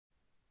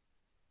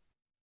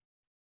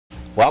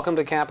Welcome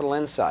to Capital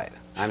Insight.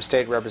 I'm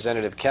State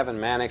Representative Kevin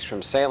Mannix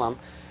from Salem,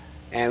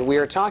 and we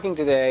are talking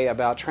today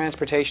about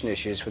transportation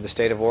issues for the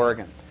state of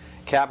Oregon.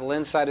 Capital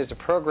Insight is a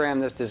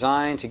program that's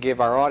designed to give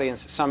our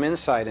audience some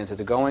insight into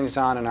the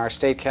goings-on in our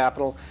state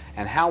capital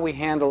and how we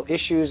handle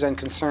issues and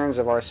concerns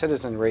of our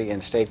citizenry in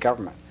state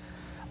government.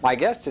 My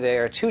guests today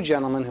are two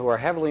gentlemen who are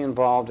heavily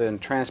involved in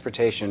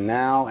transportation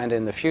now and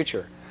in the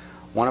future.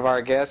 One of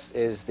our guests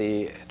is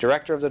the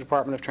Director of the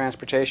Department of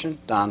Transportation,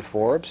 Don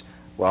Forbes.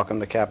 Welcome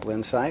to Capital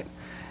Insight.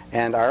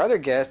 And our other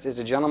guest is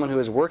a gentleman who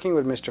is working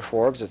with Mr.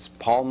 Forbes. It's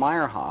Paul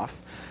Meyerhoff.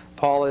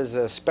 Paul is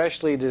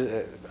especially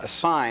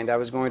assigned, I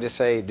was going to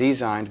say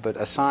designed, but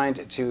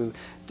assigned to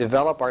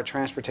develop our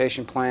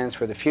transportation plans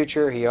for the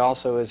future. He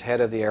also is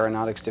head of the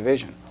Aeronautics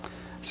Division.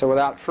 So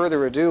without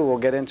further ado, we'll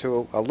get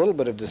into a little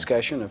bit of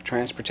discussion of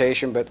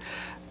transportation, but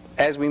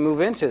as we move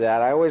into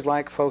that, I always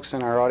like folks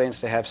in our audience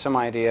to have some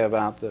idea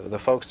about the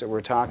folks that we're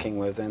talking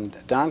with. And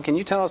Don, can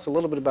you tell us a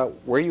little bit about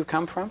where you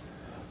come from?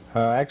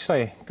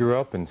 Actually, I grew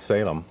up in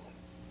Salem,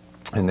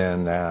 and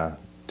then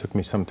took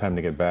me some time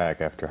to get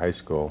back after high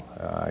school.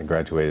 I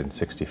graduated in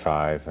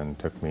 '65, and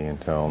took me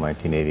until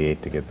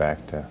 1988 to get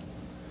back to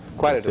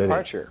Quite a the city.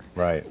 departure.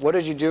 Right. What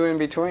did you do in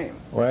between?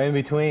 Well, in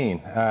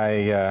between,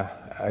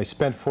 I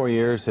spent 4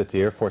 years at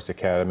the Air Force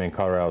Academy in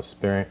Colorado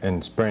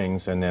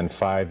Springs, and then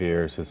 5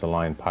 years as a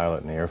line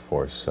pilot in the Air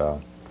Force, a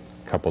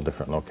couple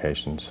different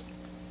locations.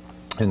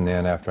 And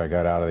then after I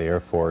got out of the Air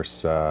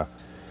Force,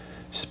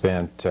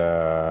 spent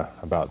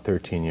about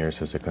 13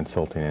 years as a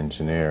consulting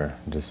engineer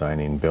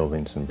designing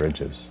buildings and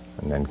bridges,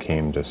 and then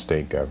came to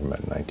state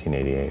government in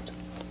 1988.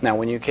 Now,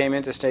 when you came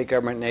into state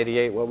government in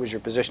 '88, what was your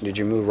position? Did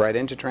you move right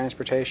into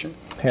transportation?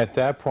 At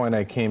that point,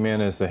 I came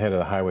in as the head of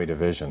the Highway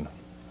Division,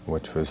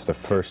 which was the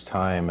first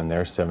time in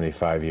their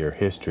 75-year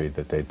history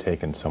that they'd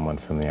taken someone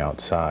from the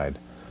outside.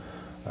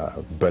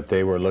 But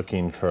they were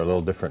looking for a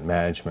little different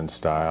management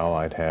style.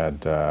 I'd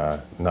had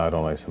not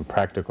only some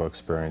practical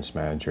experience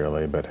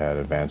managerially, but had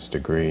advanced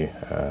degree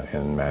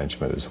in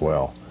management as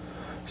well.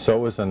 So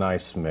it was a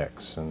nice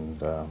mix. And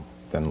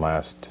then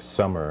last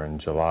summer in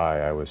July,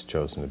 I was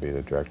chosen to be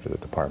the director of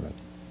the department.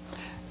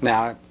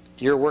 Now,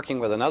 you're working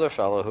with another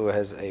fellow who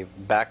has a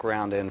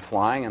background in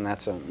flying, and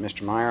that's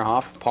Mr.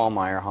 Meyerhoff, Paul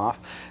Meyerhoff.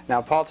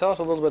 Now, Paul, tell us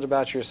a little bit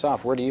about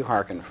yourself. Where do you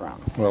hearken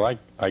from? Well,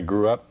 I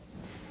grew up,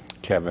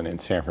 Kevin, in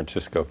San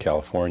Francisco,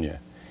 California,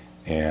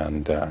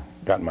 and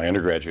got my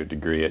undergraduate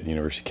degree at the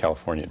University of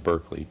California at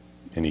Berkeley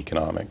in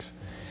economics.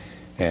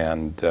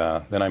 And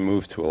then I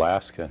moved to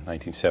Alaska in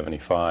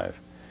 1975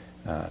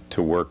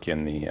 to work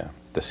in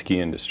the ski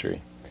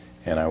industry.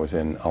 And I was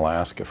in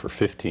Alaska for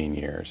 15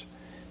 years.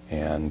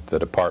 And the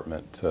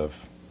Department of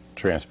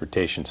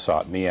Transportation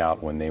sought me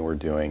out when they were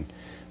doing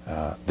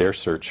their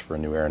search for a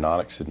new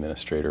aeronautics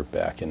administrator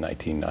back in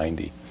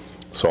 1990.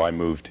 So I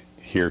moved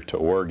here to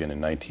Oregon in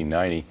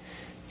 1990,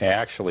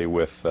 actually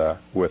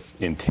with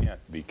intent,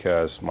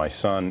 because my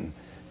son,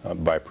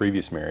 by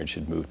previous marriage,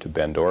 had moved to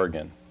Bend,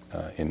 Oregon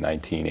in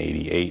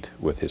 1988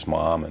 with his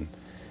mom,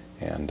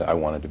 and I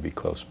wanted to be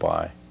close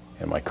by.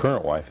 And my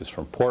current wife is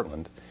from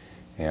Portland,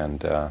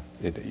 and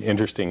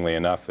interestingly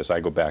enough, as I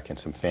go back in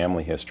some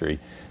family history,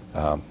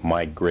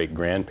 my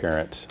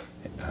great-grandparents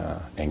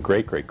and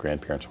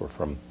great-great-grandparents were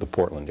from the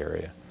Portland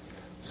area.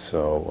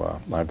 So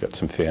I've got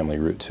some family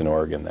roots in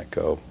Oregon that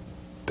go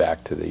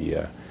back to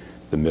the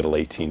middle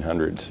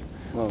 1800s,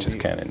 well, which is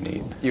kind of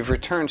neat. You've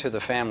returned to the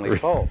family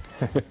fold.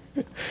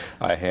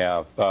 I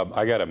have.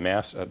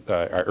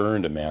 I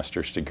earned a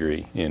master's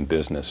degree in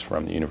business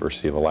from the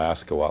University of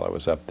Alaska while I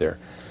was up there,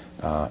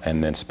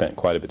 and then spent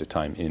quite a bit of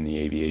time in the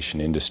aviation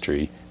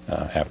industry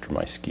after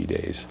my ski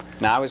days.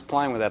 Now, I was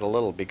playing with that a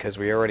little because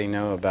we already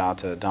know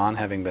about Don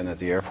having been at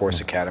the Air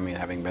Force Academy and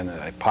having been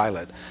a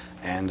pilot,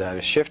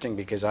 and shifting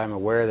because I'm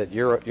aware that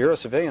you're a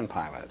civilian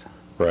pilot.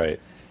 Right.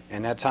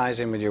 And that ties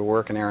in with your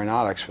work in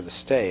aeronautics for the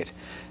state.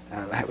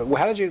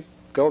 How did you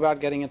go about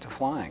getting into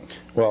flying?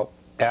 Well,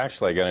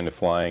 actually, I got into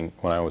flying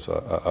when I was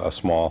a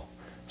small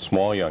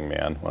young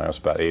man, when I was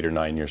about 8 or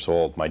 9 years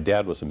old. My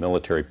dad was a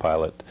military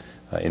pilot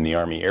in the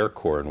Army Air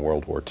Corps in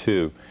World War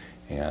II,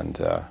 and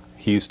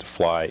he used to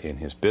fly in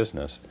his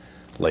business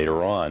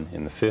later on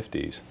in the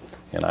 50s.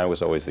 And I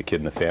was always the kid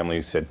in the family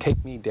who said,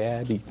 "Take me,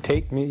 Dad,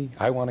 take me,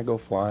 I want to go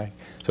flying."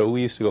 So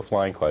we used to go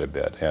flying quite a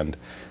bit, and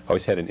I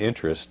always had an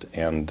interest,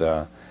 and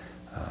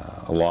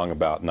along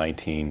about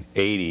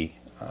 1980,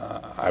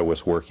 I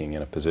was working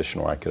in a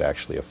position where I could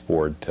actually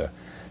afford to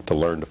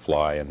learn to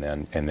fly and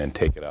then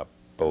take it up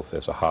both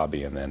as a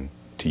hobby and then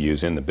to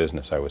use in the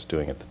business I was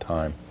doing at the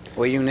time.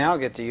 Well, you now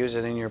get to use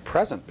it in your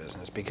present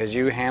business because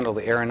you handle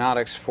the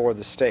aeronautics for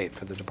the state,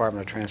 for the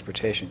Department of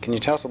Transportation. Can you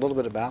tell us a little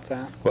bit about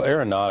that? Well,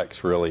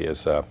 aeronautics really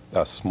is a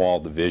small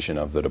division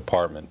of the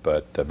department,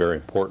 but a very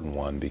important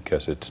one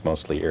because it's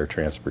mostly air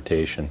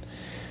transportation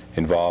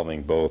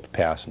involving both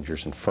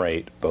passengers and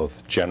freight,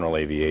 both general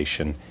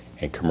aviation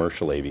and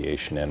commercial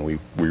aviation, and we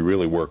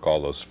really work all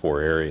those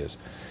four areas.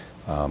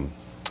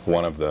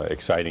 One of the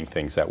exciting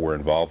things that we're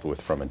involved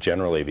with from a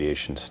general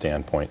aviation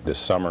standpoint this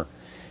summer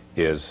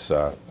is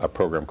a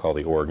program called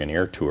the Oregon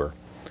Air Tour,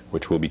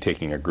 which will be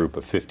taking a group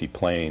of 50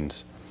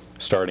 planes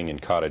starting in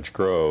Cottage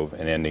Grove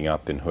and ending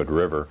up in Hood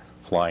River,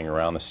 flying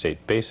around the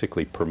state,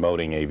 basically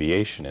promoting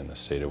aviation in the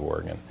state of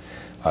Oregon.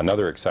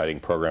 Another exciting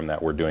program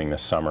that we're doing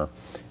this summer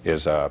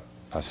is a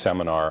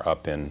seminar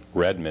up in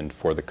Redmond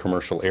for the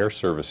commercial air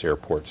service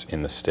airports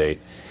in the state,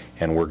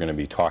 and we're going to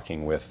be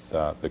talking with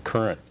the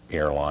current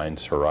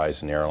airlines,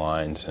 Horizon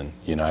Airlines and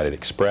United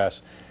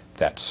Express,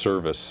 that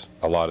service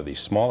a lot of these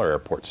smaller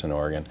airports in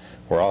Oregon.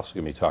 We're also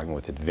going to be talking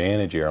with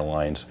Advantage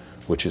Airlines,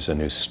 which is a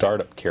new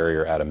startup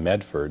carrier out of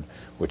Medford,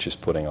 which is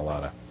putting a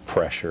lot of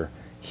pressure,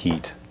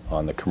 heat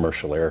on the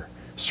commercial air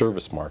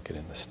service market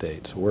in the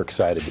state. So we're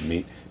excited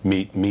to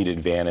meet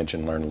Advantage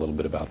and learn a little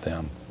bit about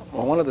them.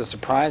 Well, one of the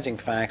surprising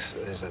facts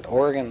is that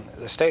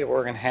the state of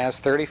Oregon has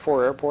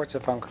 34 airports,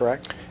 if I'm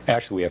correct?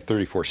 Actually, we have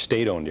 34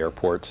 state-owned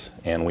airports,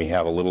 and we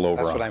have a little over...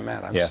 That's what I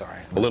meant, I'm sorry.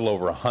 A little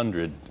over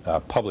 100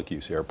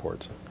 public-use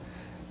airports.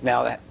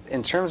 Now,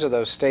 in terms of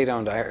those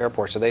state-owned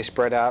airports, are they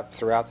spread out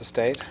throughout the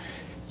state?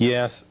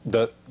 Yes,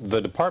 the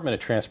Department of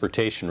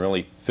Transportation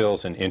really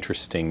fills an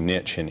interesting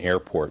niche in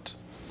airports.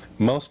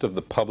 Most of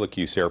the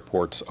public-use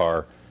airports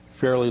are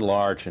fairly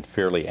large and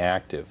fairly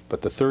active,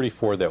 but the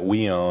 34 that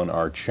we own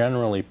are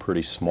generally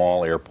pretty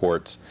small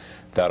airports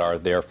that are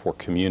there for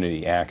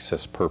community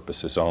access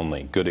purposes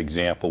only. Good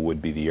example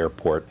would be the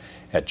airport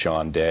at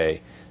John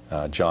Day.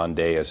 John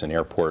Day is an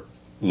airport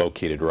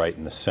located right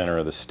in the center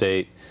of the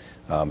state.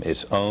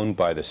 It's owned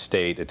by the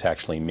state. It's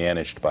actually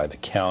managed by the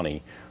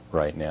county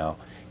right now.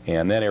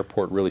 And that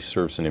airport really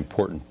serves an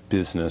important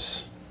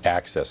business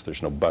access.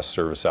 There's no bus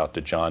service out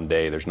to John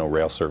Day. There's no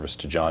rail service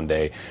to John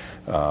Day.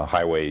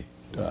 Highway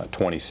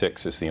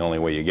 26 is the only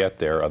way you get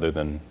there other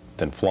than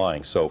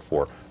flying. So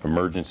for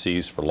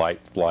emergencies, for light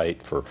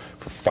flight, for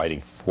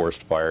fighting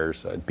forest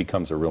fires, it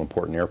becomes a real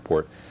important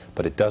airport.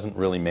 But it doesn't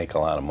really make a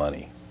lot of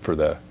money for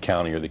the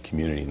county or the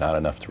community, not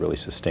enough to really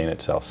sustain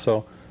itself.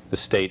 So the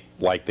state,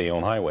 like they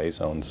own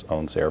highways,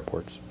 owns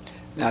airports.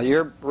 Now,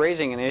 you're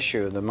raising an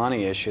issue, the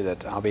money issue,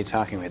 that I'll be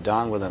talking with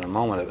Don with in a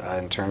moment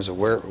in terms of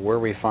where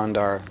we fund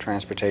our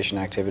transportation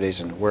activities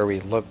and where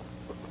we look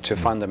to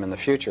fund them in the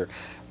future.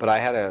 But I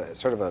had a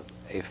sort of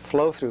a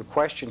flow-through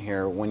question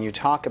here. When you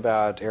talk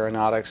about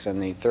aeronautics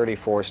and the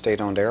 34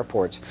 state-owned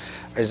airports,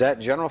 is that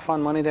general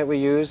fund money that we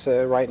use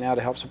right now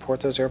to help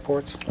support those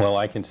airports? Well,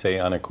 I can say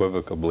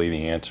unequivocally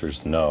the answer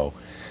is no.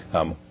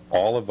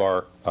 All of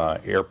our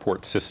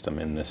airport system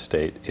in this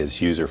state is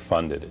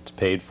user-funded. It's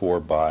paid for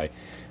by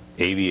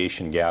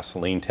aviation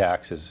gasoline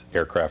taxes,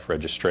 aircraft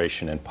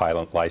registration, and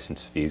pilot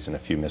license fees, and a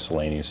few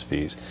miscellaneous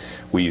fees.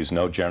 We use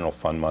no general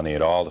fund money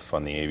at all to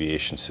fund the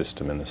aviation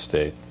system in the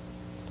state.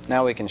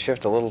 Now we can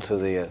shift a little to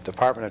the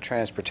Department of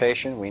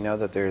Transportation. We know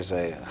that there's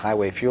a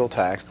highway fuel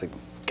tax, the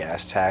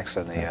gas tax,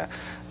 and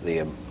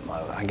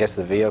I guess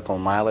the vehicle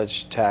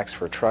mileage tax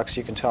for trucks.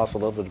 You can tell us a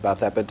little bit about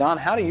that. But Don,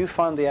 how do you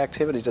fund the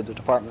activities of the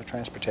Department of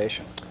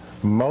Transportation?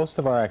 Most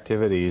of our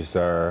activities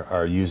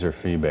are user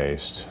fee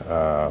based.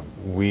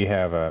 We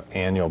have an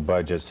annual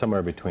budget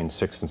somewhere between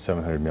 $600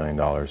 and $700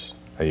 million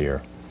a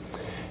year,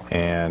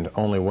 and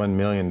only $1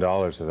 million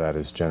of that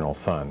is general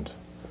fund.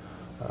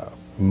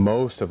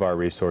 Most of our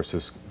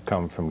resources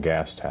come from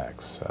gas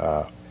tax.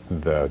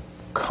 The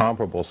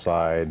comparable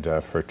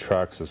side for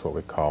trucks is what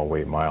we call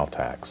weight mile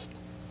tax,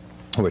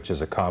 which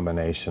is a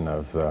combination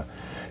of the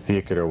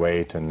vehicular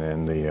weight and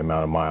then the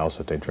amount of miles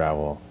that they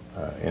travel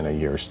in a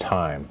year's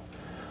time.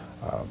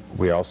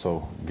 We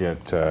also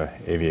get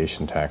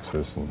aviation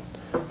taxes and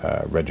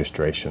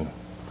registration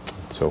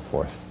and so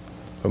forth.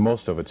 But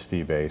most of it's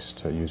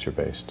fee-based,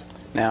 user-based.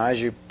 Now,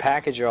 as you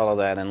package all of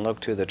that and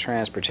look to the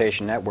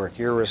transportation network,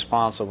 you're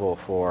responsible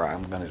for,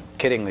 I'm going to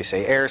kiddingly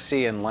say, air,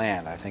 sea, and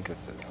land. I think it's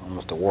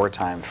almost a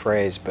wartime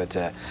phrase, but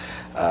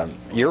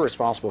you're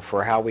responsible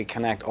for how we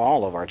connect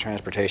all of our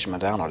transportation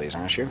modalities,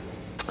 aren't you?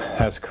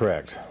 That's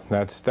correct.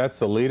 That's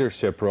the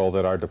leadership role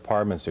that our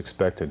department's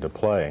expected to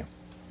play.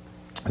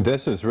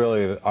 This is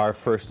really our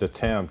first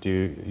attempt.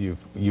 You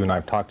and I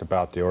have talked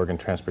about the Oregon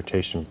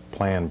Transportation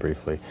Plan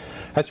briefly.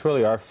 That's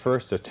really our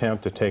first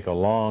attempt to take a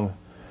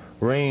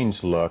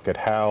long-range look at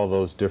how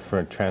those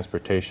different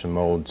transportation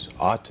modes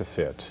ought to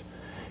fit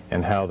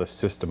and how the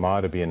system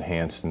ought to be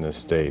enhanced in this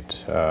state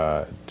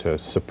to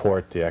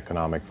support the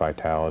economic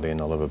vitality and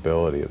the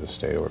livability of the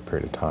state over a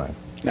period of time.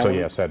 Now, so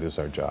yes, that is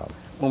our job.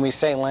 When we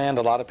say land,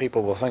 a lot of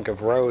people will think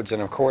of roads,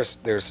 and of course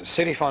there's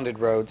city-funded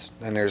roads,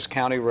 then there's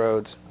county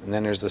roads, and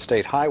then there's the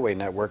state highway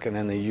network, and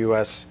then the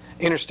U.S.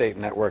 interstate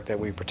network that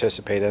we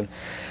participate in.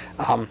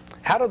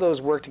 How do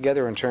those work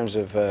together in terms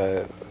of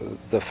the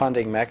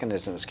funding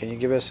mechanisms? Can you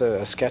give us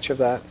a sketch of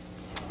that?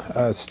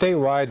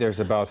 Statewide,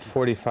 there's about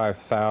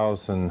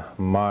 45,000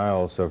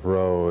 miles of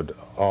road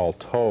all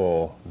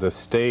told. The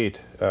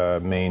state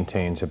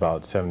maintains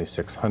about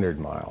 7,600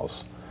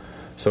 miles.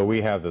 So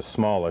we have the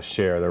smallest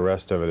share. The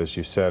rest of it, as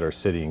you said, are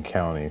city and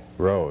county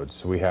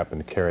roads. We happen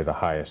to carry the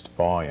highest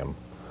volume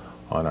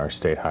on our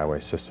state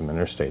highway system,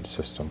 interstate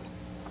system.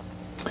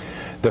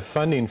 The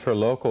funding for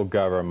local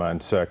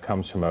governments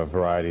comes from a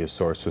variety of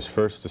sources.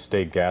 First, the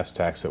state gas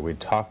tax that we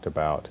talked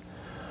about.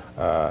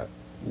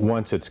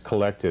 once it's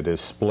collected,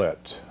 is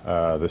split.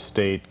 The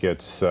state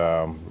gets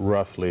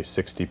roughly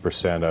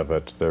 60% of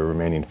it. The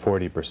remaining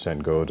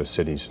 40% go to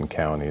cities and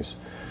counties.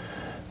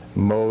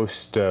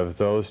 Most of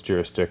those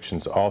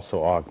jurisdictions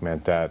also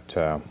augment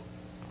that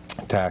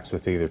tax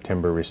with either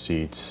timber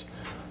receipts,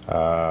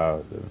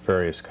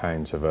 various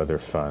kinds of other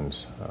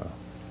funds.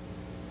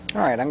 All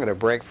right, I'm going to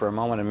break for a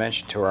moment and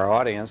mention to our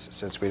audience,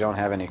 since we don't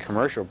have any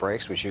commercial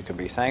breaks, which you can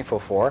be thankful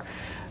for,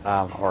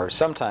 or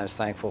sometimes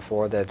thankful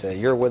for, that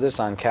you're with us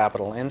on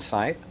Capital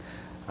Insight.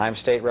 I'm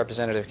State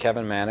Representative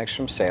Kevin Mannix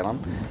from Salem,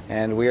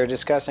 and we are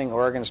discussing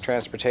Oregon's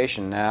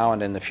transportation now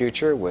and in the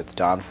future with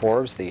Don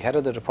Forbes, the head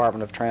of the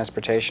Department of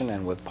Transportation,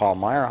 and with Paul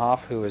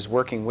Meyerhoff, who is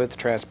working with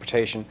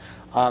transportation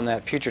on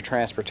that future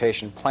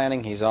transportation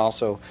planning. He's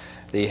also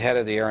the head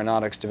of the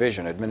Aeronautics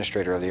Division,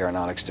 administrator of the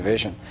Aeronautics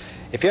Division.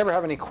 If you ever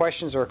have any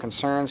questions or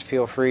concerns,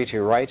 feel free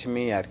to write to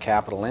me at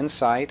Capital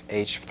Insight,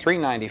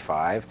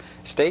 H395,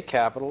 State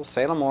Capitol,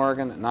 Salem,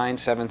 Oregon,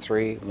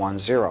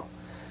 97310.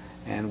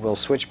 And we'll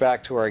switch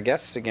back to our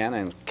guests again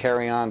and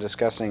carry on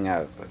discussing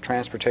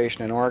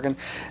transportation in Oregon.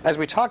 As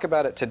we talk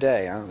about it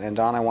today, and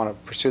Don, I want to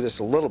pursue this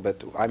a little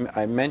bit,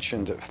 I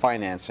mentioned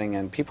financing,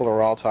 and people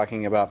are all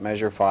talking about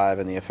Measure 5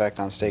 and the effect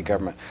on state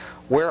government.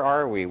 Where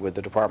are we with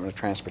the Department of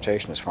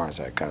Transportation as far as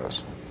that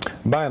goes?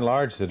 By and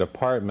large, the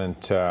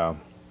department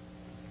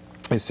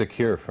is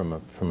secure from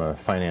a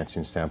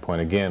financing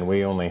standpoint. Again,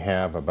 we only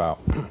have about,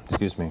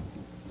 excuse me,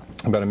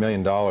 about $1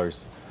 million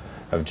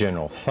of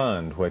general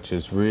fund, which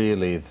is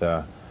really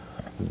the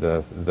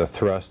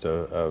thrust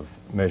of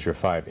Measure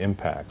 5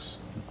 impacts.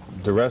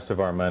 The rest of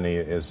our money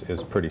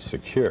is pretty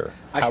secure.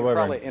 I should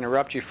probably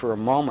interrupt you for a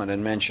moment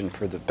and mention,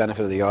 for the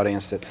benefit of the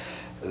audience, that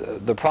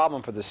the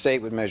problem for the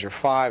state with Measure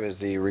 5 is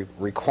the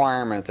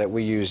requirement that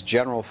we use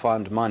general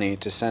fund money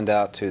to send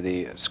out to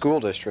the school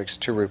districts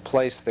to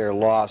replace their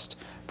lost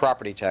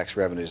property tax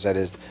revenues. That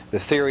is, the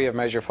theory of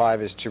Measure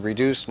 5 is to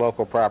reduce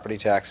local property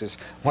taxes.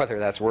 Whether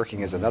that's working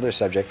is another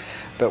subject,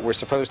 but we're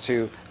supposed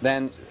to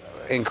then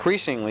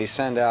increasingly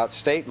send out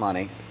state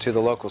money to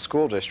the local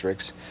school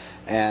districts,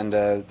 and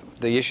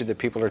the issue that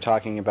people are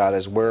talking about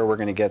is where we're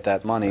going to get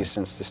that money,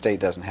 since the state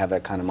doesn't have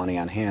that kind of money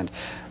on hand.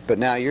 But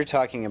now you're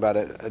talking about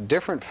a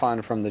different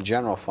fund from the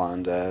general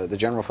fund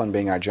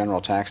being our general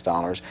tax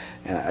dollars,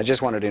 and I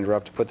just wanted to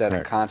interrupt to put that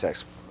in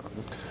context.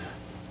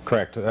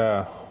 Correct.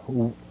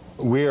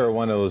 We are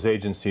one of those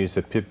agencies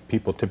that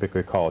people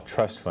typically call a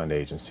trust fund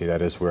agency.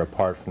 That is, we're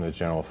apart from the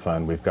general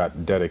fund. We've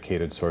got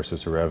dedicated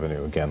sources of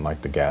revenue, again,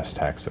 like the gas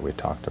tax that we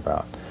talked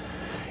about.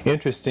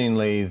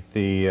 Interestingly,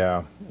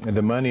 the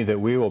money that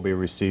we will be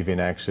receiving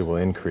actually will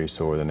increase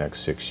over the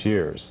next 6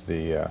 years.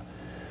 The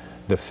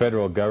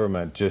federal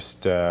government,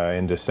 just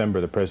in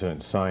December, the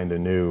President signed a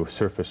new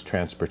Surface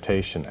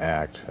Transportation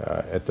Act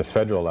at the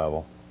federal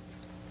level.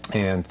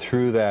 And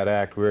through that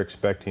act, we're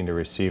expecting to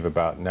receive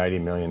about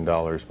 $90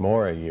 million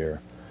more a year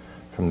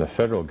from the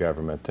federal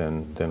government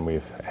than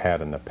we've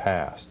had in the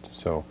past.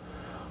 So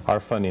our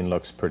funding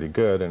looks pretty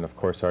good, and of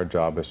course our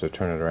job is to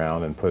turn it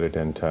around and put it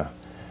into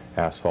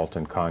asphalt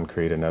and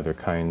concrete and other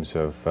kinds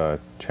of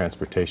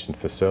transportation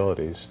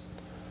facilities.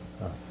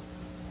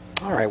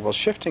 All right, well,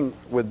 shifting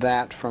with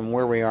that from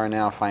where we are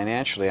now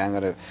financially, I'm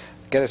going to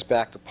get us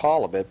back to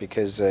Paul a bit,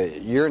 because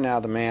you're now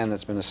the man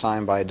that's been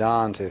assigned by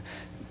Don to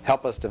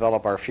help us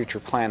develop our future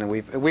plan, and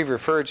we've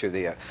referred to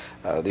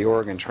the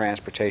Oregon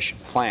Transportation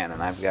Plan,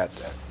 and I've got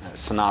a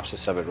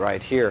synopsis of it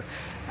right here.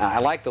 I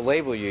like the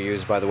label you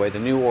used, by the way, the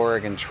New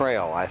Oregon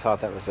Trail. I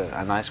thought that was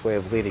a nice way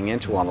of leading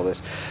into all of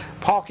this.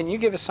 Paul, can you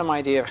give us some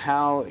idea of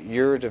how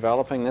you're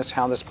developing this,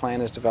 how this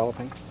plan is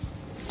developing?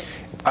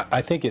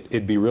 I think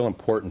it'd be real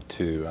important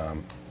to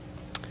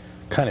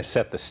kind of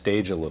set the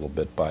stage a little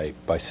bit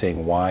by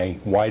saying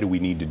why do we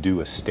need to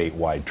do a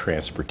statewide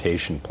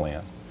transportation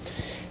plan.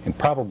 And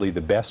probably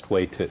the best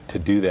way to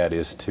do that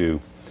is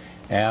to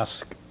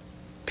ask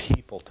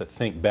people to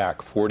think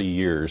back 40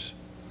 years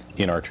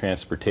in our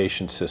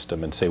transportation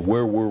system and say,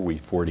 where were we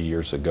 40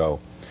 years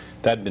ago?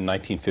 That had been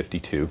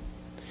 1952.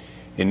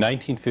 In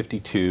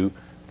 1952,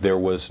 there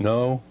was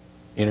no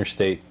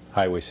interstate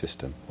highway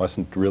system.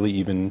 Wasn't really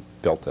even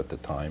built at the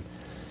time.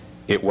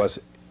 It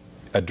was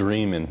a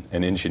dream in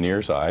an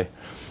engineer's eye,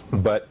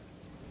 but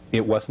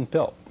it wasn't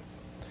built.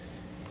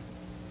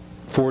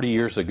 40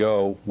 years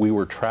ago, we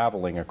were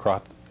traveling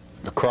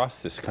across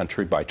this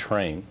country by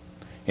train,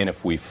 and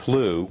if we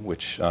flew,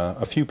 which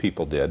a few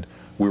people did,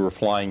 we were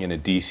flying in a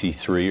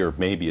DC-3 or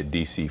maybe a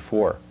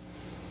DC-4.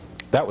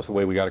 That was the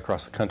way we got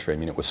across the country. I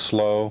mean, it was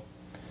slow,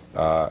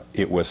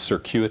 it was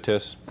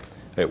circuitous,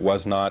 it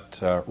was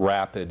not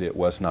rapid, it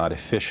was not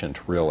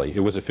efficient, really. It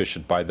was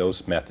efficient by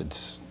those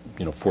methods,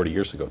 40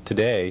 years ago.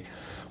 Today,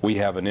 we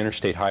have an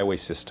interstate highway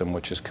system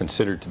which is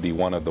considered to be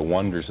one of the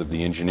wonders of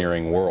the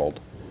engineering world.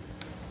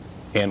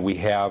 And we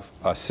have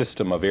a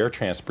system of air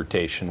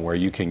transportation where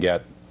you can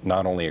get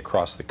not only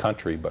across the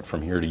country, but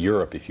from here to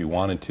Europe if you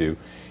wanted to,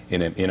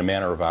 in a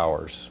matter of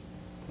hours.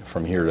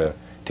 From here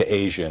to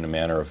Asia in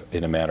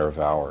a matter of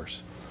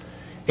hours.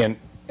 And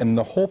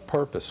the whole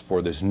purpose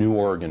for this New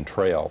Oregon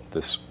Trail,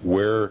 this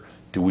where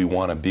do we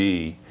want to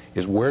be,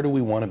 is where do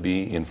we want to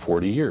be in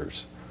 40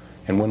 years?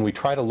 And when we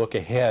try to look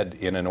ahead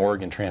in an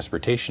Oregon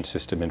transportation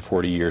system in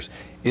 40 years,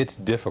 it's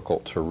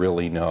difficult to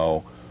really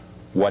know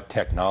what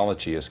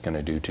technology is going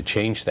to do to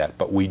change that.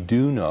 But we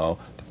do know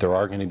that there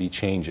are going to be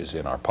changes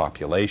in our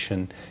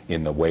population,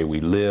 in the way we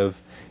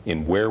live,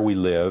 in where we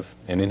live,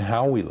 and in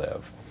how we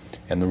live.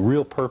 And the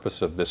real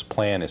purpose of this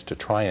plan is to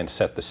try and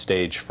set the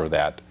stage for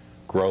that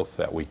growth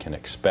that we can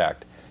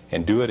expect,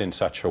 and do it in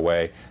such a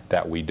way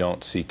that we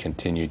don't see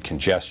continued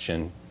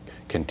congestion,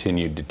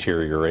 continued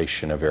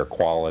deterioration of air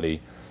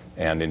quality,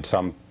 and in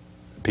some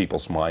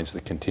people's minds, the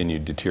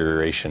continued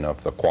deterioration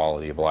of the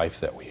quality of life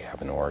that we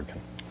have in Oregon.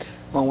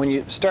 Well, when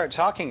you start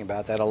talking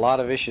about that, a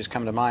lot of issues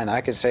come to mind. I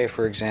could say,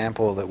 for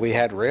example, that we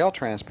had rail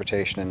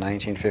transportation in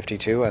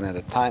 1952, and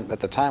at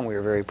the time we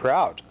were very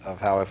proud of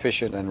how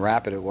efficient and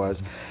rapid it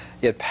was.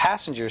 Yet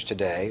passengers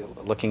today,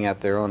 looking at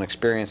their own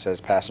experience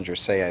as passengers,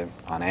 say,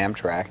 on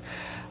Amtrak,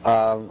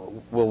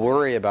 will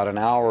worry about an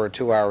hour or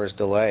 2 hours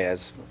delay,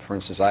 as, for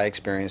instance, I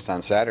experienced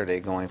on Saturday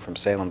going from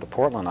Salem to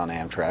Portland on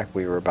Amtrak.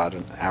 We were about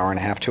an hour and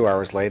a half, 2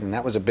 hours late, and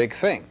that was a big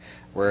thing.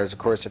 Whereas, of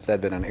course, if that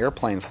had been an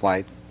airplane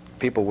flight,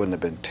 people wouldn't have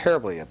been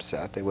terribly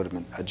upset. They would have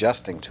been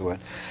adjusting to it.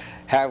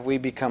 Have we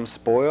become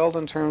spoiled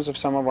in terms of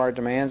some of our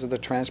demands of the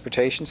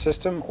transportation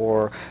system,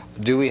 or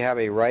do we have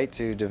a right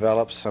to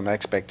develop some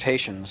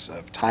expectations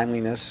of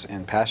timeliness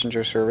in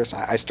passenger service?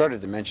 I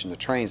started to mention the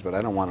trains, but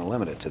I don't want to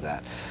limit it to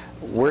that.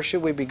 Where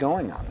should we be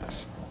going on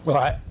this?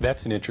 Well,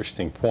 that's an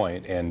interesting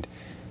point, and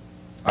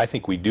I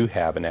think we do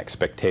have an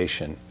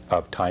expectation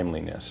of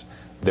timeliness.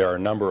 There are a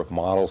number of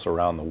models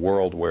around the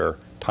world where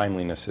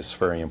timeliness is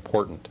very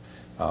important.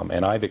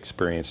 And I've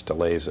experienced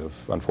delays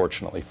of,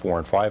 unfortunately, 4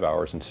 and 5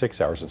 hours and 6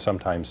 hours, and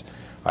sometimes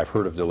I've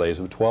heard of delays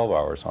of 12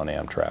 hours on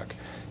Amtrak.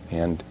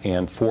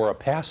 And for a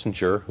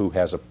passenger who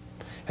has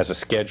a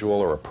schedule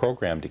or a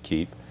program to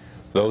keep,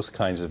 those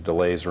kinds of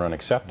delays are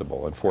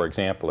unacceptable. And for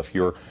example, if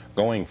you're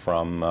going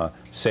from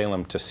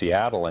Salem to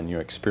Seattle and you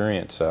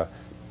experience a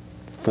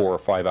 4 or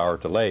 5 hour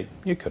delay,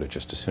 you could have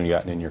just as soon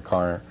gotten in your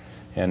car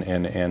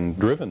and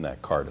driven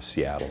that car to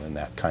Seattle in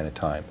that kind of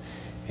time.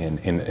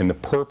 And the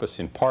purpose,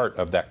 in part,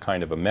 of that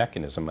kind of a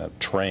mechanism of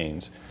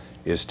trains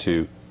is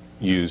to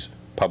use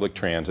public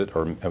transit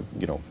or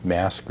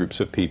mass groups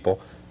of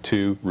people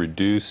to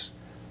reduce,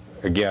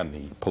 again,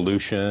 the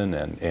pollution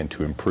and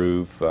to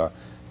improve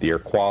the air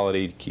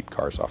quality, to keep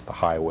cars off the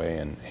highway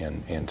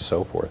and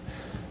so forth.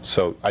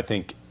 So I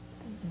think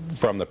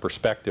from the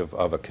perspective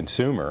of a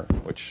consumer,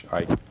 which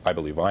I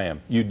believe I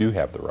am, you do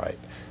have the right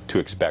to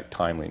expect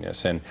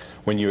timeliness. And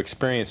when you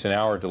experience an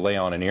hour delay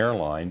on an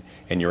airline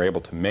and you're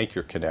able to make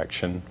your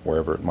connection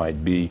wherever it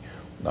might be,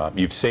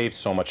 you've saved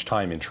so much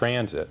time in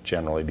transit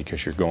generally,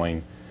 because you're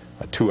going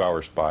 2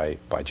 hours by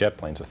jet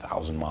planes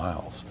 1,000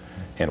 miles,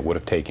 and it would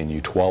have taken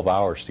you 12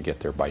 hours to get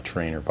there by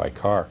train or by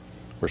car.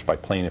 Whereas by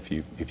plane, if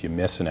you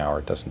miss an hour,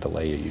 it doesn't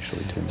delay you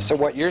usually too much. So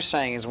what you're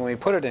saying is, when we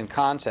put it in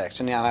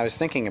context, and I was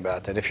thinking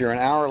about that, if you're an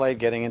hour late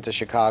getting into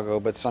Chicago,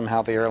 but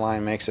somehow the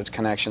airline makes its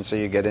connection so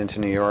you get into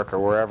New York or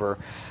wherever,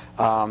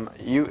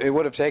 it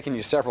would have taken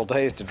you several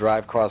days to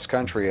drive cross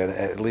country,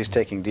 at least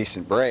taking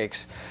decent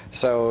breaks.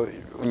 So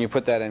when you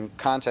put that in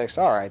context,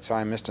 all right, so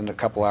I missed a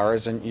couple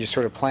hours, and you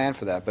sort of plan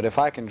for that. But if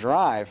I can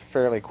drive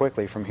fairly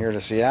quickly from here to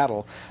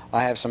Seattle,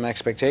 I have some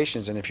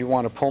expectations, and if you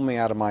want to pull me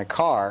out of my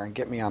car and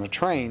get me on a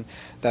train,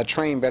 that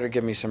train better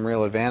give me some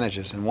real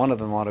advantages, and one of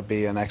them ought to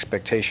be an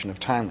expectation of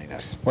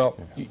timeliness. Well,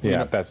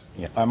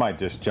 I might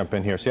just jump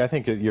in here. See, I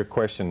think that your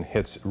question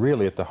hits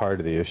really at the heart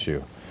of the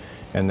issue.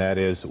 And that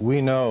is, we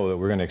know that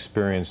we're going to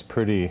experience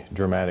pretty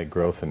dramatic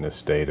growth in this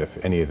state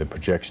if any of the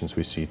projections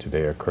we see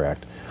today are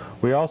correct.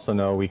 We also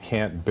know we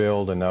can't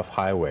build enough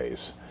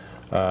highways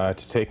to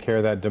take care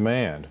of that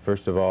demand.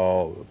 First of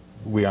all,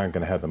 we aren't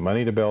going to have the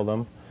money to build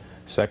them.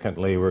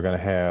 Secondly, we're going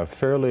to have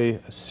fairly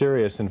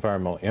serious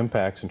environmental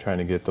impacts in trying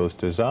to get those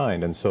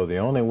designed. And so the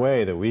only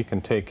way that we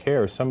can take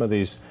care of some of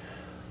these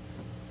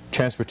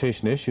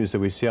transportation issues that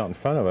we see out in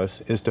front of us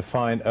is to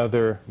find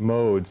other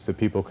modes that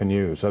people can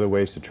use, other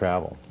ways to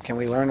travel. Can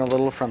we learn a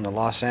little from the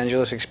Los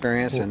Angeles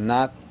experience and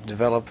not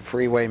develop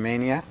freeway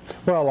mania?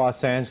 Well,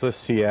 Los Angeles,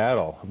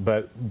 Seattle,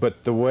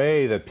 but the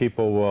way that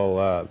people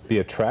will be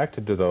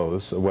attracted to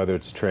those, whether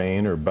it's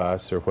train or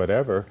bus or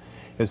whatever,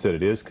 is that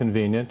it is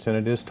convenient and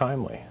it is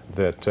timely.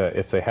 That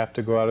if they have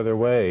to go out of their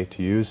way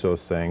to use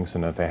those things,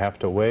 and if they have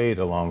to wait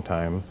a long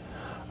time,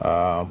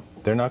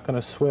 they're not going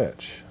to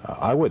switch.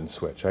 I wouldn't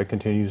switch. I'd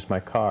continue to use my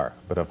car.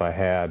 But if I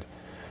had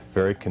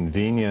very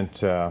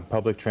convenient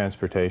public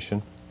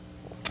transportation,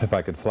 if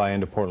I could fly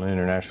into Portland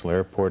International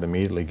Airport,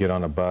 immediately get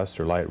on a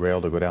bus or light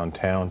rail to go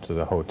downtown to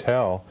the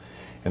hotel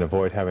and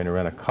avoid having to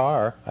rent a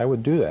car, I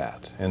would do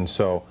that. And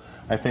so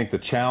I think the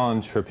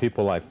challenge for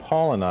people like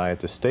Paul and I at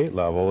the state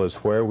level is,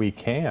 where we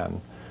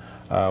can,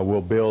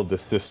 we'll build the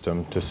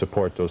system to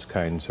support those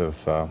kinds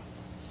of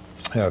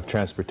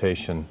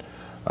transportation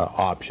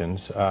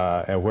options,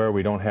 and where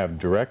we don't have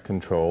direct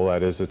control,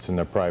 that is, it's in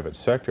the private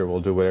sector,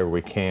 we'll do whatever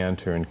we can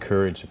to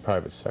encourage the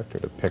private sector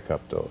to pick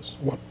up those.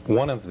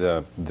 One of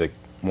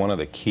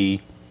the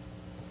key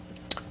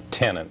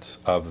tenets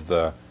of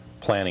the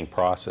planning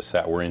process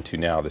that we're into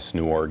now, this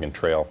new Oregon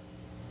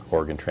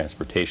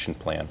Transportation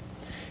Plan,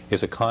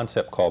 is a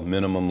concept called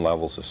minimum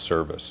levels of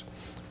service.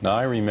 Now,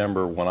 I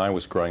remember when I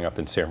was growing up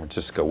in San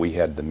Francisco, we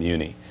had the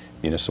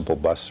municipal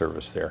bus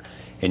service there,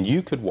 and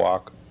you could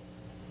walk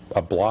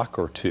a block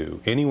or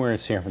two anywhere in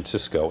San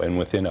Francisco, and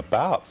within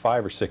about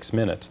 5 or 6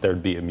 minutes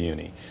there'd be a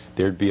muni,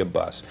 there'd be a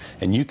bus,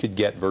 and you could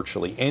get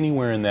virtually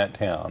anywhere in that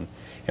town,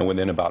 and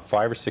within about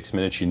 5 or 6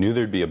 minutes you knew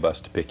there'd be a bus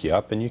to pick you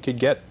up, and you could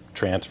get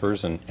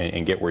transfers and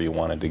get where you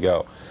wanted to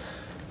go.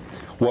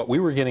 What we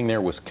were getting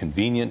there was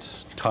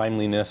convenience,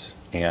 timeliness,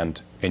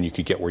 and you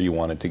could get where you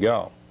wanted to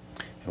go.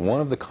 And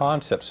one of the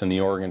concepts in the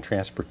Oregon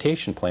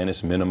Transportation Plan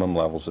is minimum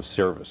levels of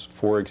service.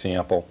 For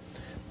example,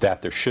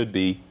 that there should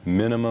be a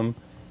minimum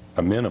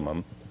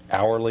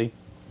hourly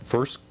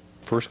first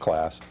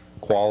class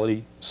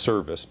quality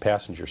service,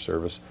 passenger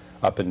service,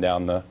 up and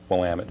down the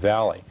Willamette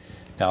Valley.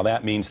 Now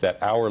that means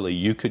that hourly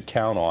you could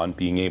count on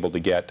being able to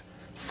get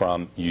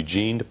from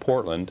Eugene to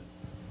Portland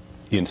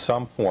in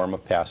some form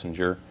of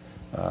passenger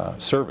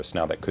service.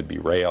 Now that could be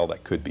rail,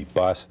 that could be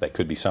bus, that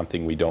could be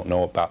something we don't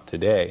know about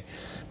today,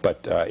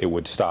 but it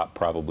would stop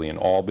probably in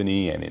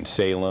Albany and in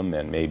Salem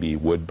and maybe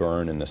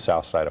Woodburn and the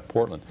south side of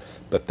Portland,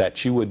 but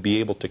that you would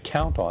be able to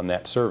count on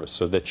that service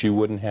so that you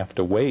wouldn't have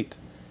to wait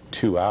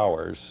 2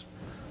 hours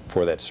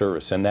for that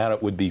service, and that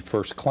it would be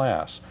first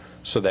class,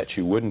 so that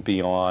you wouldn't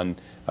be on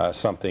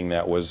something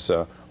that was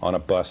on a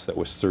bus that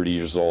was 30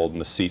 years old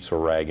and the seats were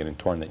ragged and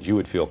torn, that you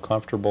would feel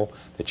comfortable,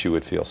 that you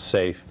would feel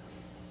safe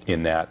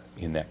in that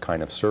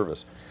kind of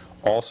service.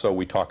 Also,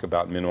 we talk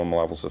about minimum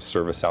levels of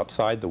service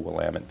outside the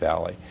Willamette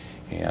Valley,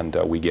 and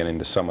we get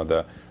into some of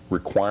the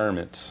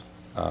requirements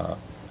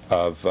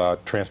of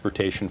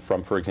transportation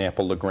from, for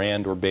example,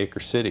 LeGrand or Baker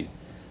City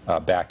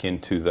back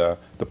into the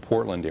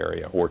Portland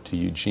area or to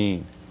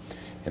Eugene.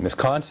 And this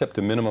concept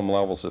of minimum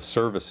levels of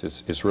service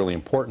is really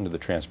important to the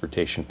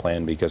transportation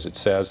plan, because it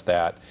says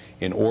that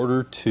in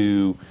order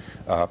to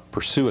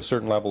pursue a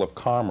certain level of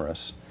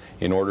commerce,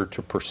 in order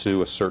to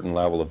pursue a certain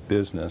level of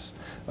business,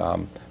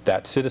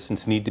 that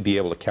citizens need to be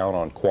able to count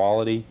on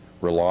quality,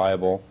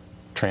 reliable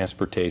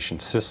transportation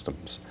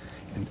systems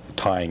and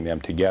tying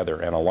them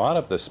together. And a lot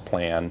of this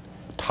plan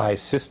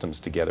ties systems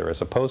together,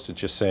 as opposed to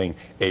just saying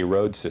a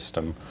road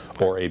system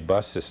or a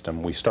bus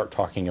system. We start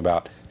talking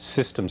about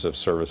systems of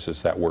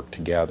services that work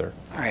together.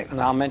 All right,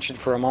 and I'll mention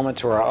for a moment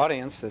to our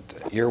audience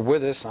that you're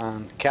with us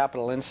on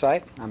Capital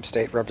Insight. I'm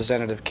State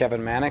Representative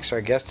Kevin Mannix.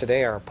 Our guests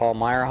today are Paul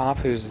Meyerhoff,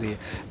 who's the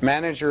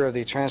manager of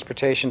the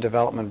Transportation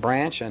Development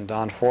Branch, and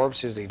Don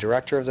Forbes, who's the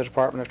director of the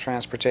Department of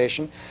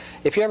Transportation.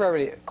 If you ever have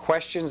any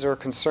questions or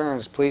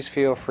concerns, please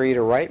feel free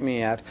to write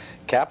me at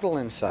Capital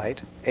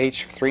Insight,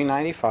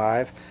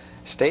 H395,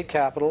 State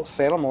Capitol,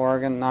 Salem,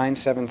 Oregon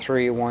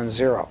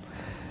 97310.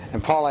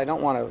 And Paul, I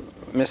don't want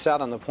to miss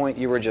out on the point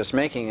you were just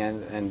making,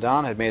 and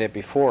Don had made it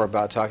before,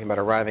 about talking about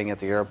arriving at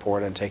the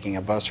airport and taking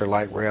a bus or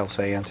light rail,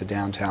 say, into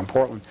downtown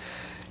Portland.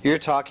 You're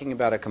talking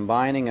about a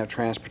combining of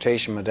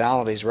transportation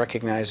modalities,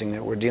 recognizing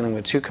that we're dealing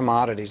with two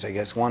commodities, I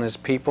guess. One is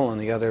people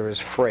and the other is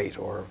freight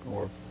or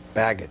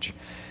baggage,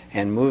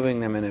 and moving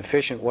them in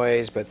efficient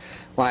ways. But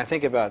when I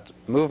think about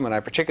movement, I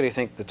particularly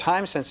think the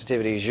time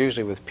sensitivity is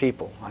usually with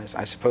people.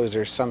 I suppose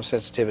there's some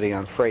sensitivity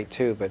on freight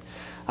too, but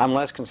I'm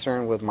less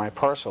concerned with my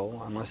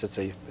parcel, unless it's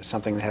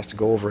something that has to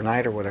go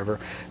overnight or whatever,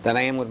 than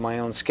I am with my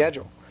own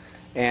schedule.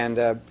 And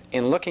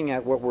in looking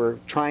at what we're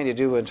trying to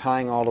do and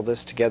tying all of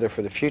this together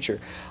for the future,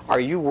 are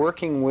you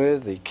working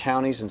with the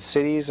counties and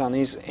cities on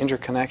these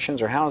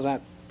interconnections, or how is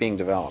that being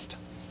developed?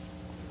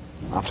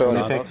 Don,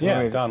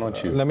 why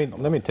don't you? Let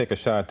me take a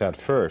shot at that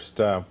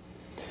first.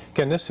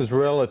 Again, this is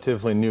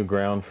relatively new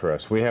ground for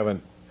us. We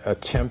haven't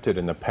attempted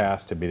in the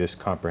past to be this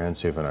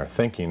comprehensive in our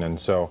thinking, and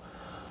so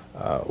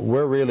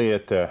we're really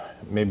at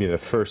maybe the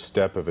first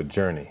step of a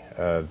journey.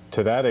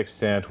 To that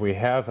extent, we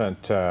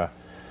haven't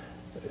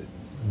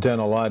done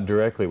a lot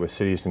directly with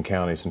cities and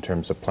counties in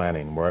terms of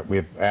planning.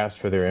 We've asked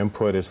for their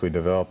input as we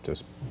developed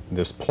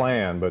this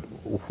plan, but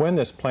when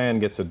this plan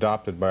gets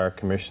adopted by our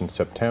commission in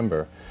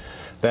September,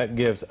 that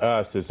gives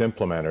us, as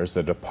implementers,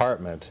 the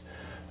department,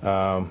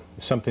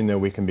 something that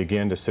we can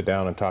begin to sit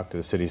down and talk to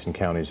the cities and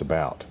counties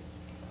about.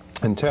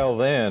 Until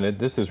then,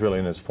 this is really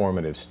in its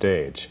formative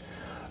stage.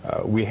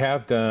 We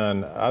have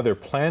done other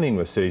planning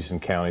with cities and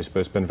counties,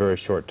 but it's been very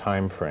short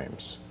time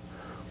frames.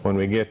 When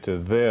we get to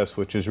this,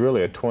 which is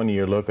really a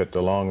 20-year look at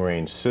the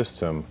long-range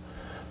system,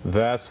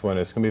 that's when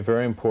it's going to be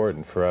very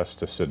important for us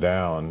to sit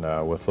down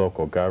with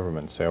local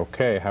government and say,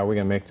 okay, how are we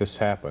going to make this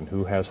happen?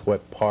 Who has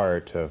what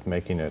part of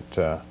making it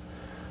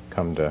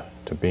come to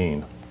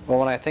being? Well,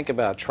 when I think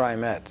about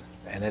TriMet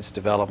and its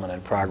development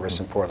and progress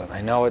in Portland,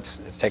 I know it's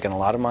taken a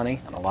lot of money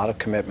and a lot of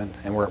commitment,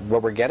 and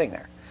we're getting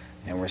there.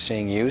 And we're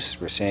seeing use,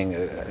 we're seeing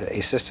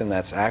a system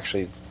that's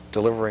actually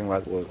delivering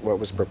what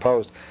was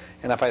proposed.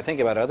 And if I think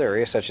about other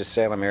areas such as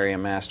Salem Area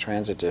Mass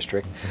Transit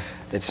District,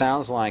 it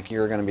sounds like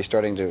you're going to be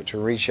starting to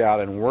reach out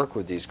and work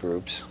with these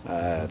groups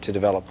to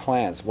develop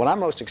plans. What I'm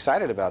most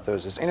excited about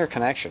those is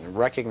interconnection,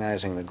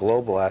 recognizing the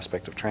global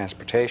aspect of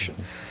transportation.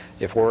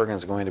 If Oregon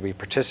is going to be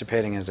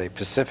participating as a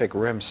Pacific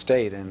Rim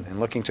state and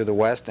looking to the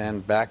west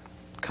and back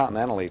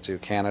continentally to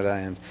Canada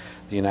and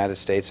the United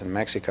States and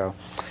Mexico,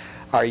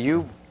 are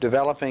you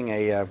developing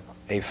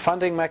a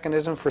funding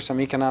mechanism for some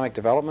economic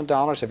development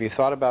dollars? Have you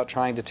thought about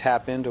trying to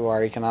tap into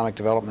our economic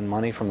development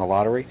money from the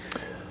lottery?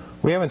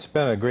 We haven't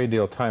spent a great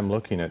deal of time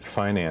looking at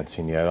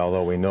financing yet,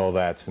 although we know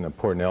that's an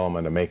important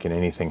element of making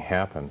anything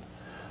happen.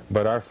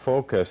 But our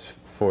focus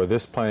for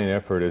this planning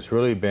effort has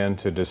really been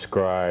to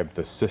describe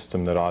the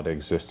system that ought to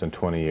exist in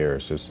 20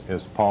 years.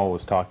 As Paul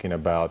was talking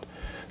about,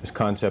 this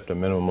concept of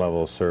minimum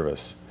level of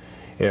service.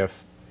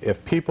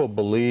 If people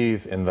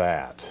believe in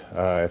that,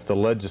 if the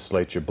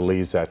legislature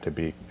believes that to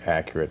be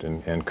accurate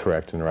and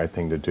correct and the right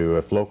thing to do,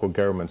 if local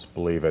governments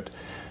believe it,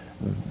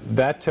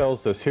 that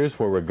tells us here's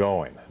where we're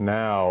going.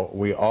 Now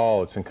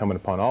it's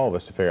incumbent upon all of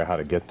us to figure out how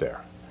to get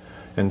there.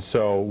 And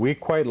so we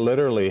quite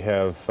literally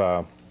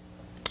have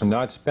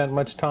not spent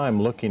much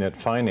time looking at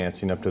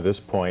financing up to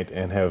this point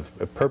and have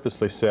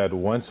purposely said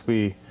once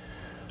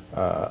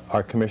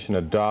our commission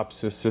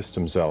adopts this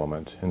systems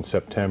element in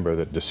September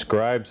that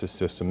describes the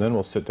system, then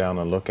we'll sit down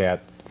and look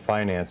at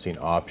financing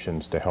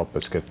options to help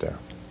us get there.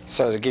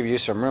 So to give you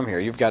some room here,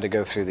 you've got to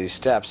go through these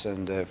steps,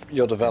 and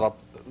you'll develop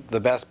the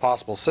best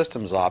possible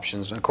systems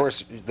options. And of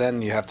course,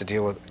 then you have to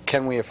deal with,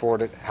 can we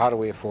afford it, how do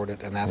we afford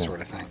it, and that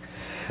sort of thing.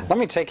 Let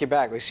me take you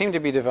back. We seem to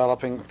be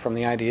developing from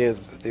the idea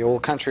that the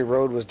old country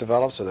road was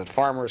developed so that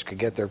farmers could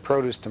get their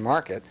produce to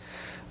market.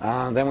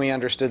 Then we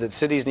understood that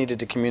cities needed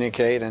to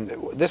communicate, and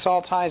this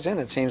all ties in,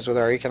 it seems, with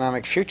our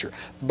economic future.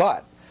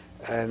 But,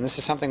 and this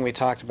is something we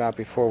talked about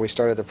before we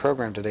started the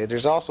program today,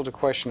 there's also the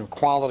question of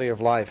quality of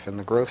life and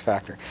the growth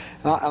factor.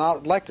 And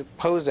I'd like to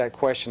pose that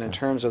question in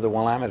terms of the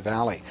Willamette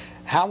Valley.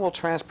 How will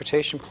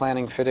transportation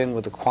planning fit in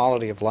with the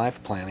quality of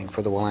life planning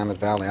for the Willamette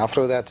Valley? I'll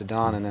throw that to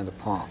Don and then to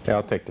Paul. Yeah,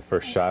 I'll take the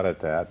first shot at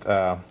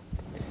that.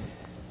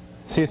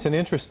 See, it's an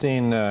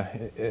interesting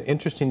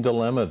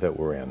dilemma that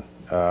we're in.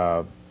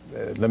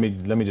 Let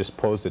me just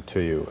pose it to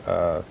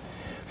you.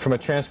 From a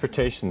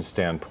transportation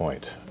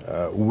standpoint,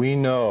 we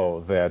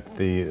know that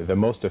the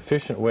most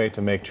efficient way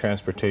to make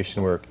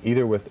transportation work,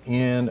 either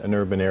within an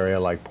urban area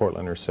like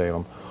Portland or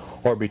Salem,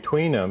 or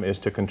between them, is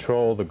to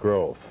control the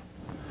growth.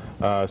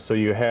 So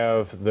you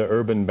have the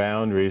urban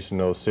boundaries in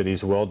those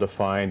cities well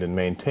defined and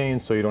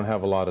maintained so you don't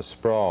have a lot of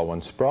sprawl.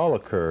 When sprawl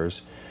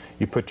occurs,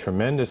 you put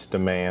tremendous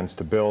demands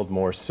to build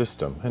more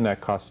system, and that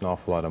costs an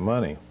awful lot of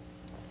money.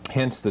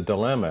 Hence the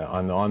dilemma.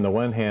 On the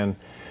one hand,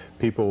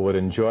 people would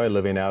enjoy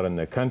living out in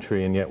the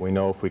country, and yet we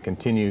know if we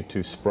continue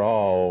to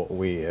sprawl,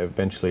 we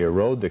eventually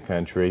erode the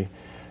country.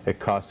 It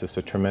costs us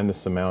a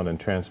tremendous amount in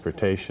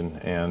transportation,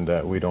 and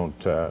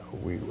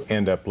we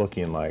end up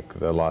looking like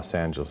the Los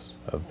Angeles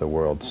of the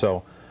world.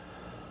 So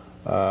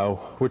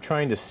we're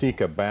trying to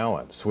seek a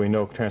balance. We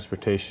know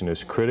transportation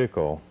is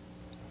critical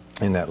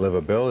in that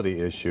livability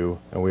issue,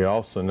 and we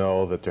also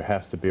know that there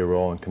has to be a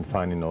role in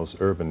confining those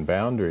urban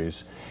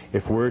boundaries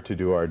if we're to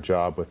do our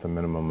job with a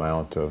minimum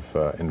amount of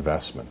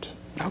investment.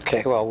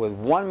 Okay, well, with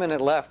 1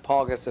 minute left,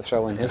 Paul gets to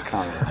throw in his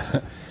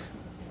comment.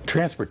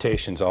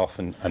 Transportation's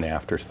often an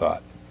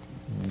afterthought.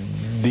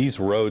 These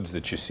roads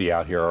that you see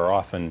out here are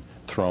often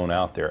thrown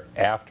out there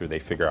after they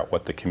figure out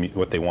what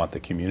they want the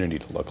community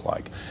to look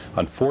like.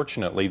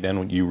 Unfortunately, then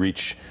when you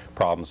reach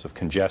problems of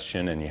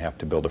congestion and you have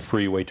to build a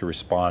freeway to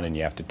respond and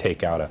you have to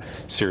take out a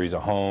series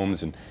of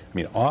homes, and I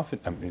mean often,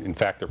 in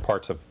fact, there are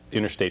parts of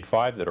Interstate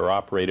 5 that are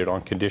operated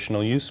on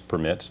conditional use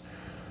permits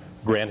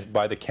granted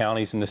by the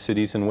counties and the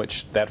cities in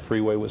which that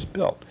freeway was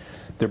built.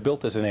 They're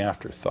built as an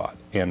afterthought,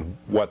 and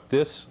what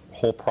this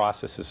whole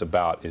process is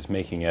about is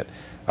making it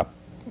a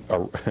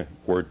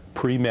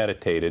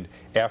premeditated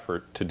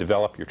effort to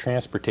develop your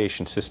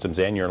transportation systems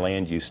and your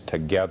land use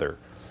together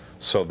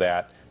so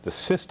that the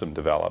system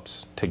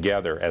develops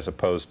together, as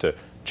opposed to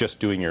just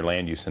doing your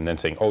land use and then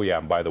saying, oh yeah,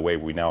 and by the way,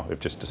 we now have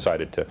just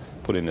decided to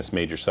put in this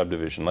major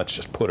subdivision, let's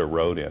just put a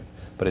road in.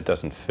 But it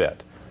doesn't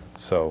fit.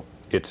 So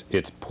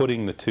it's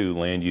putting the two,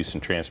 land use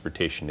and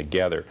transportation,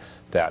 together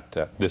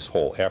that this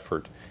whole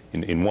effort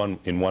in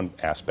one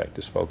aspect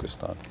is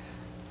focused on.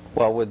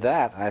 Well, with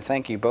that, I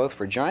thank you both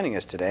for joining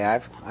us today.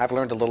 I've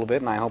learned a little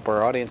bit, and I hope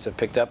our audience have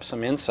picked up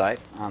some insight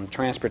on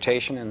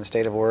transportation in the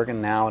state of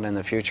Oregon now and in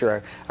the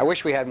future. I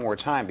wish we had more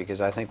time, because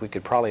I think we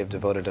could probably have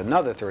devoted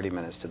another 30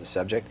 minutes to the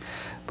subject.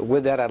 But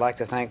with that, I'd like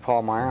to thank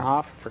Paul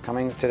Meyerhoff for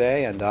coming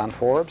today, and Don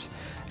Forbes.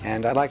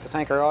 And I'd like to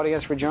thank our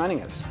audience for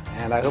joining us.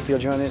 And I hope you'll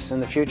join us in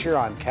the future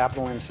on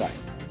Capital Insight.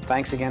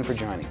 Thanks again for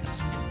joining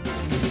us.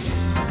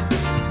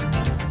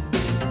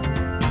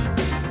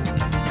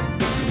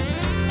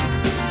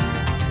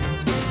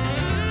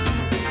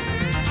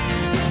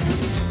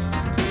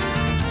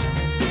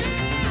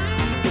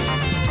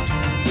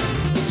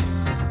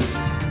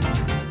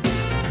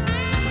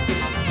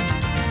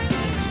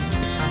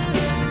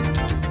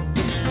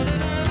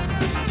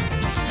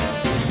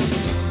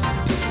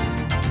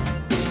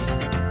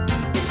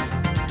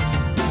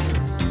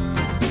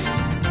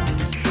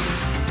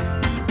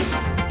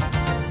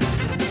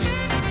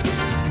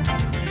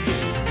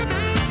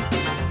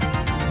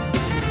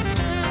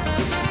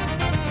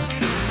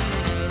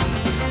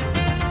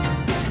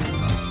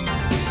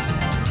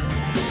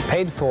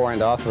 Paid for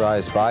and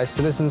authorized by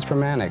Citizens for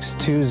Mannix,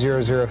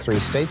 2003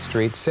 State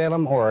Street,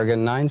 Salem,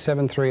 Oregon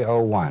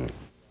 97301.